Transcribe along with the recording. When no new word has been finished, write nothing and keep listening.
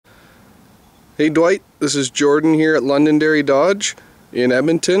Hey Dwight, this is Jordan here at Londonderry Dodge in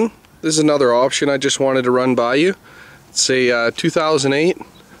Edmonton. This is another option I just wanted to run by you. It's a 2008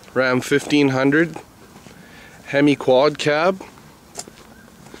 Ram 1500 Hemi quad cab.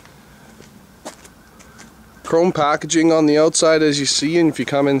 Chrome packaging on the outside as you see, and if you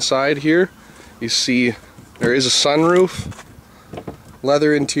come inside here you see there is a sunroof,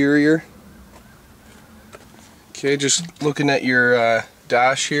 leather interior. Okay, just looking at your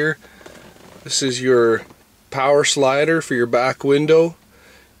dash here, this is your power slider for your back window,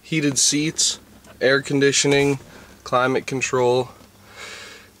 heated seats, air conditioning, climate control,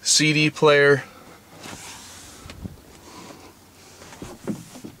 CD player.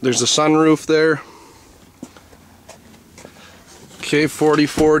 There's a sunroof there. Okay,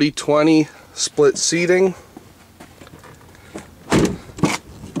 40-40-20 split seating.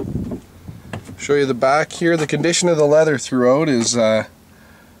 Show you the back here. The condition of the leather throughout is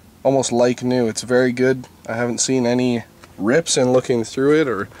almost like new. It's very good. I haven't seen any rips in looking through it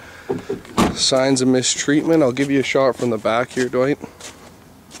or signs of mistreatment. I'll give you a shot from the back here, Dwight.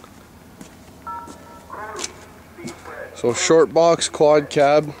 So short box quad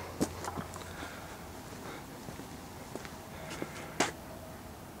cab.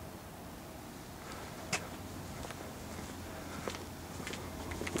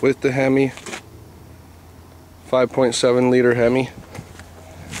 With the Hemi, 5.7 liter Hemi.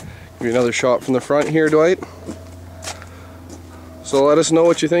 Give you another shot from the front here, Dwight. So let us know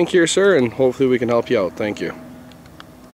what you think here, sir, and hopefully we can help you out. Thank you.